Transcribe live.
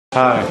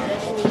Hi.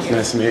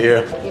 Nice to meet you.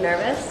 You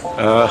nervous?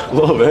 A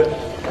little bit.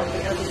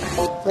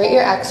 Rate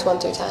your ex 1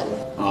 through 10.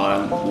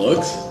 On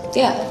looks?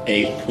 Yeah.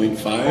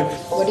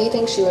 8.5. What do you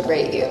think she would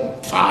rate you?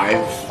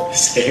 5,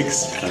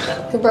 6. I don't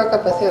know. Who broke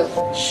up with who?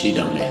 She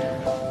done me.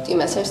 Do you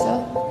miss her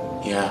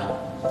still? Yeah.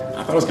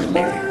 I thought I was gonna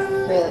marry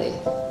her. Really?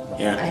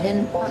 Yeah. I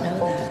didn't know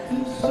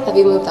that. Have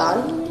you moved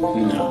on?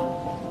 No.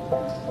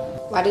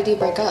 Why did you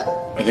break up?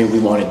 I think we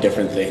wanted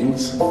different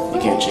things. You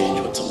can't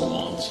change what someone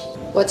wants.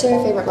 What's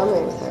your favorite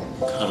memory with her?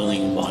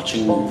 Cuddling,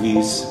 watching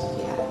movies.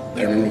 Yeah.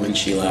 I remember when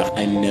she left,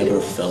 I never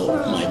felt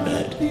my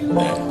bed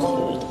that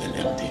cold and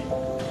empty.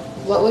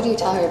 What would you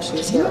tell her if she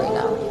was here right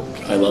now?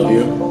 I love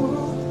you.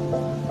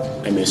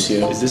 I miss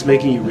you. Is this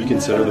making you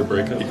reconsider the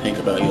breakup? I think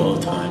about you all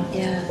the time.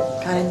 Yeah,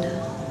 kinda.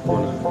 I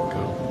want to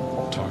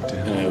go talk to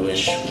And him. I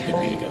wish we could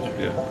be together.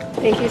 Yeah.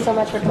 Thank you so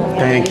much for coming out.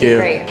 Thank You did you.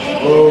 Great. I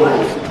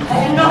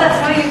didn't know that's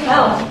how you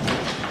felt.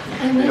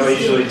 I don't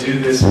usually do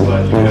this,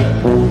 but you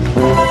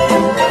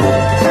gotta.